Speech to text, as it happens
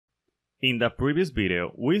In the previous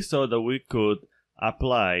video, we saw that we could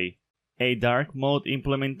apply a dark mode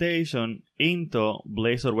implementation into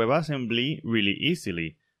Blazor WebAssembly really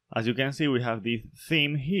easily. As you can see, we have this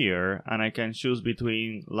theme here, and I can choose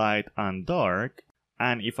between light and dark.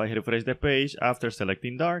 And if I refresh the page after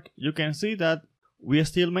selecting dark, you can see that we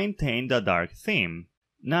still maintain the dark theme.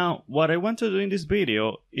 Now, what I want to do in this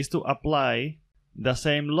video is to apply the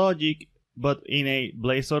same logic but in a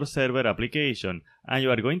Blazor Server application, and you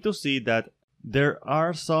are going to see that there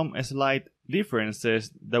are some slight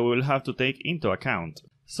differences that we will have to take into account.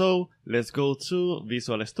 So let's go to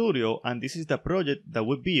Visual Studio, and this is the project that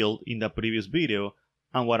we built in the previous video.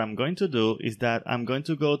 And what I'm going to do is that I'm going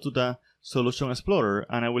to go to the Solution Explorer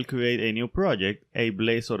and I will create a new project, a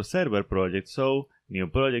Blazor Server project. So new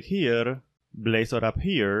project here, Blazor app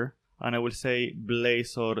here, and I will say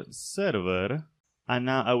Blazor Server. And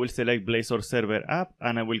now I will select Blazor Server app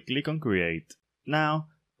and I will click on create. Now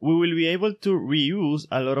we will be able to reuse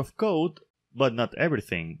a lot of code, but not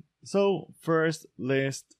everything. So first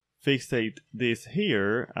let's fixate this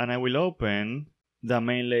here, and I will open the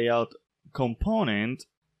main layout component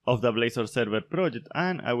of the Blazor Server project,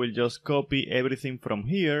 and I will just copy everything from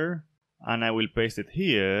here and I will paste it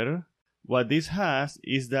here. What this has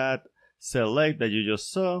is that select that you just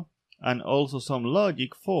saw, and also some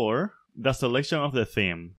logic for the selection of the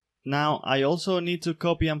theme. Now I also need to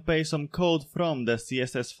copy and paste some code from the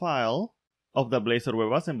CSS file of the Blazor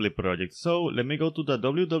WebAssembly project. So let me go to the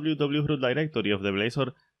www root directory of the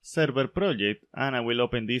Blazor Server project, and I will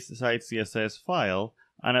open this site CSS file,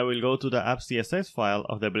 and I will go to the app CSS file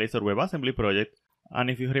of the Blazor WebAssembly project. And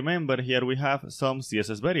if you remember, here we have some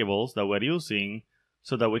CSS variables that we're using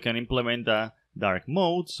so that we can implement the dark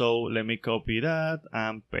mode. So let me copy that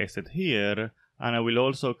and paste it here, and I will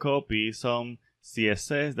also copy some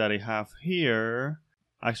CSS that I have here,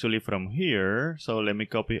 actually from here. So let me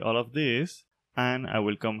copy all of this and I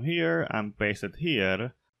will come here and paste it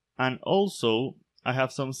here. And also I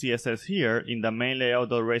have some CSS here in the main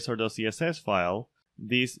layout.razor.css file,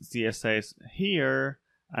 this CSS here,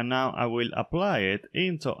 and now I will apply it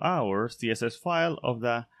into our CSS file of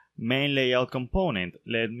the main layout component.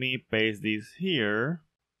 Let me paste this here.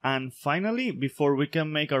 And finally, before we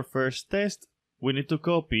can make our first test, we need to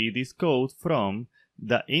copy this code from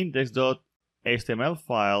the index.html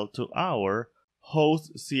file to our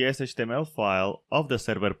host CS.html file of the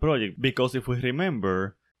server project, because if we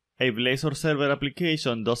remember, a Blazor Server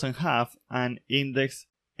application doesn't have an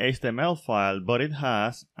index.html file, but it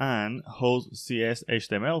has an host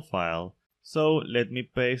CS.html file. So let me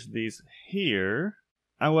paste this here,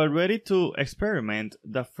 and we're ready to experiment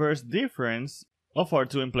the first difference of our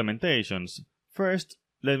two implementations. First,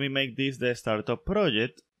 let me make this the startup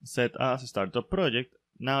project, set as startup project.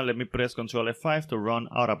 Now let me press Ctrl F5 to run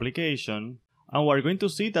our application, and we're going to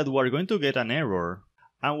see that we're going to get an error.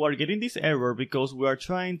 And we're getting this error because we are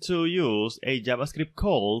trying to use a JavaScript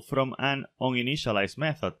call from an uninitialized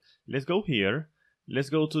method. Let's go here,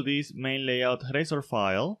 let's go to this main layout Razor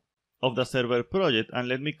file of the server project, and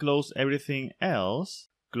let me close everything else,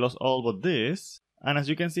 close all but this. And as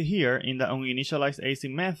you can see here, in the uninitialized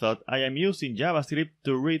async method, I am using JavaScript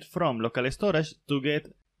to read from local storage to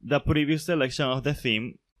get the previous selection of the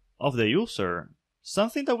theme of the user.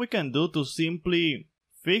 Something that we can do to simply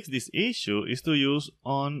fix this issue is to use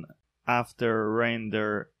on after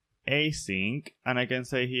render async, and I can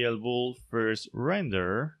say here bool first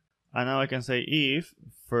render, and now I can say if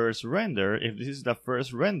first render, if this is the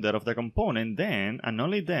first render of the component, then and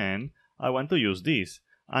only then I want to use this.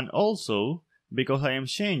 And also, because I am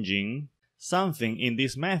changing something in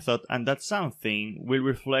this method and that something will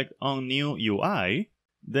reflect on new UI,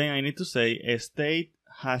 then I need to say a state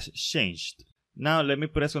has changed. Now let me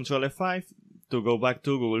press Ctrl F5 to go back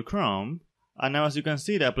to Google Chrome, and now as you can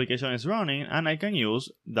see the application is running and I can use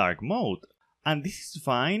dark mode. And this is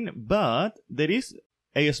fine, but there is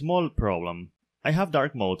a small problem. I have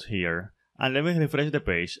dark mode here, and let me refresh the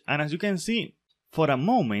page, and as you can see, for a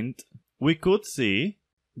moment we could see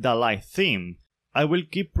the light theme. I will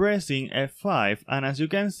keep pressing F5, and as you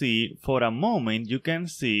can see, for a moment you can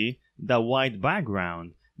see the white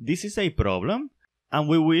background. This is a problem and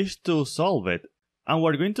we wish to solve it, and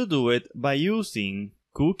we're going to do it by using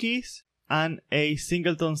cookies and a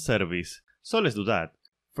Singleton service. So let's do that.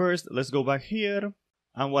 First, let's go back here,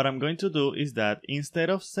 and what I'm going to do is that instead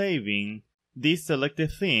of saving this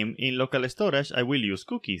selected theme in local storage, I will use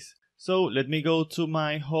cookies. So let me go to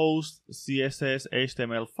my host CSS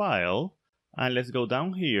HTML file, and let's go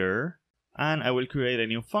down here, and I will create a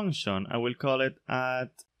new function. I will call it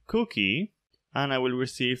 @cookie, and I will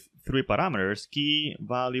receive 3 parameters, key,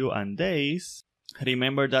 value, and days.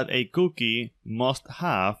 Remember that a cookie must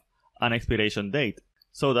have an expiration date.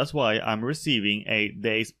 So that's why I'm receiving a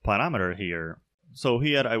days parameter here. So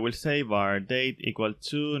here I will say var date equal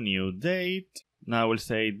to new date. Now I will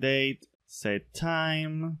say date set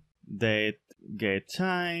time, date get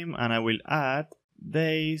time, and I will add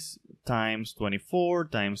days times 24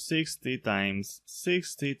 times 60 times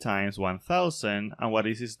 60 times 1000. And what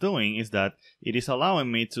this is doing is that it is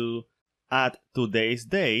allowing me to add today's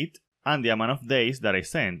date and the amount of days that I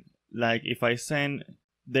send. Like if I send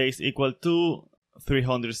days equal to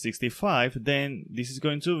 365, then this is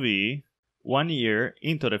going to be 1 year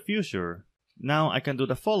into the future. Now I can do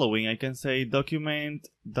the following. I can say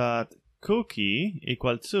document.cookie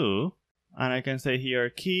equal to, and I can say here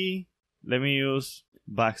key, let me use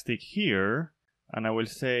backstick here, and I will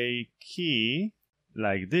say key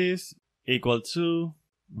like this equal to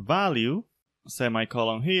value,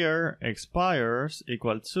 semicolon here, expires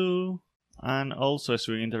equal to, and also a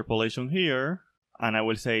string interpolation here, and I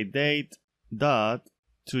will say date dot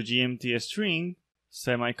to GMT string,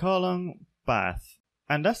 semicolon, path.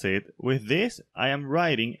 And that's it. With this, I am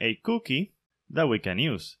writing a cookie that we can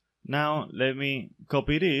use. Now, let me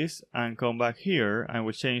copy this and come back here, and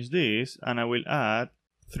we'll change this, and I will add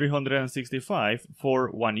 365 for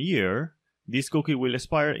 1 year. This cookie will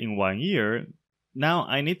expire in 1 year. Now,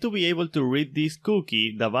 I need to be able to read this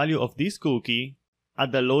cookie, the value of this cookie,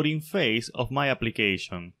 at the loading phase of my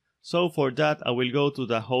application. So for that, I will go to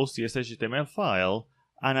the host CSS.html file,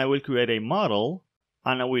 and I will create a model,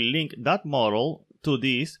 and I will link that model to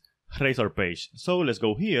this Blazor page. So let's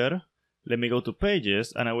go here. Let me go to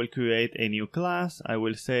pages, and I will create a new class. I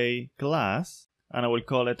will say class, and I will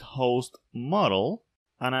call it host model,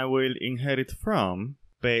 and I will inherit from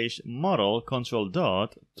page model control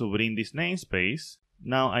dot to bring this namespace.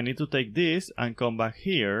 Now I need to take this and come back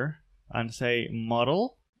here and say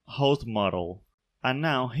model host model. And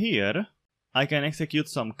now here I can execute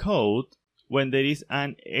some code when there is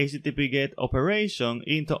an HTTP GET operation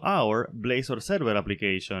into our Blazor Server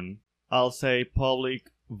application. I'll say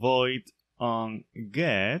public void on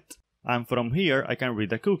get, and from here I can read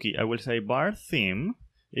the cookie. I will say var theme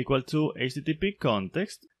equal to HTTP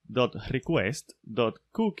context dot request dot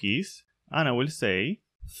cookies, and I will say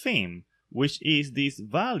theme, which is this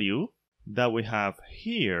value that we have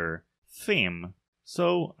here, theme.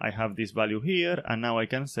 So I have this value here, and now I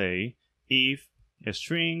can say if a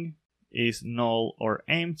string is null or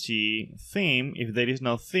empty theme. If there is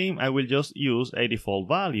no theme, I will just use a default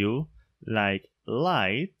value like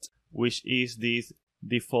light, which is this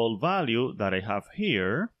default value that I have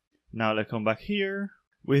here. Now let's come back here.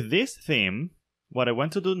 With this theme, what I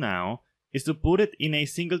want to do now is to put it in a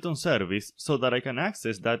Singleton service so that I can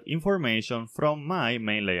access that information from my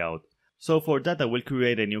main layout. So for that, I will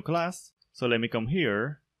create a new class. So let me come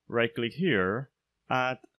here, right click here,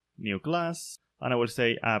 add new class, and I will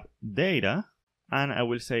say app data, and I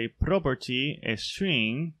will say property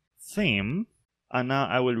string theme, and now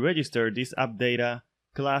I will register this app data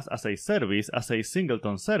class as a service, as a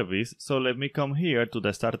Singleton service. So let me come here to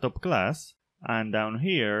the startup class, and down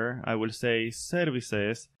here I will say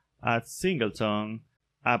services at Singleton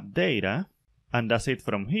app data, and that's it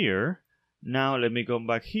from here. Now let me come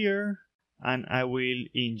back here, and I will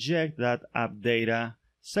inject that app data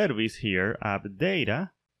service here, app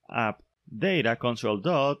data control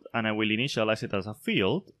dot, and I will initialize it as a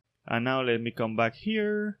field. And now let me come back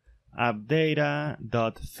here, app data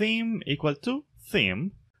dot theme equal to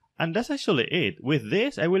theme, and that's actually it. With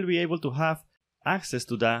this, I will be able to have access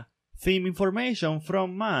to the theme information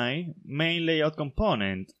from my main layout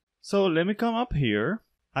component. So let me come up here.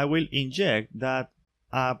 I will inject that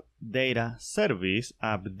app data service,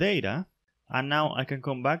 app data, and now I can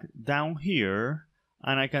come back down here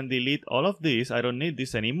and I can delete all of this. I don't need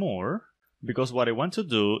this anymore, because what I want to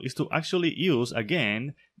do is to actually use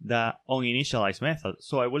again the onInitialize method.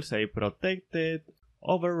 So I will say protected,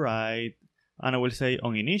 override, and I will say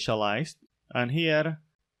onInitialized, and here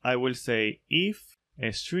I will say if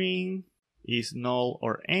a string is null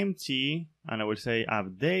or empty, and I will say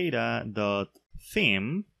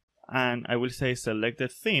appdata.theme, and I will say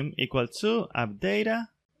selected theme equal to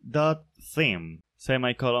appdata.theme,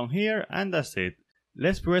 semicolon here, and that's it.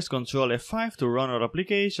 Let's press Ctrl F5 to run our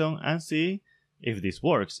application and see if this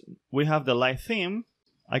works. We have the light theme.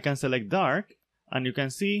 I can select dark, and you can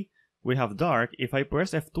see we have dark. If I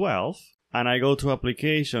press F12 and I go to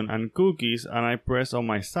application and cookies and I press on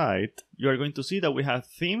my site, you are going to see that we have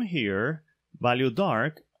theme here, value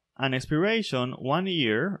dark, and expiration 1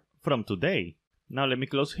 year from today. Now let me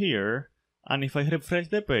close here, and if I refresh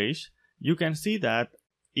the page, you can see that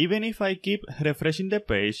even if I keep refreshing the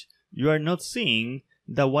page, you are not seeing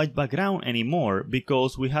the white background anymore,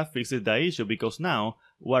 because we have fixed the issue, because now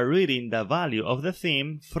we're reading the value of the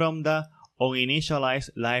theme from the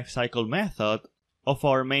onInitializeLifeCycle method of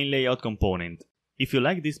our main layout component. If you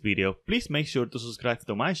like this video, please make sure to subscribe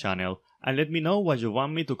to my channel and let me know what you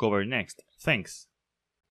want me to cover next. Thanks!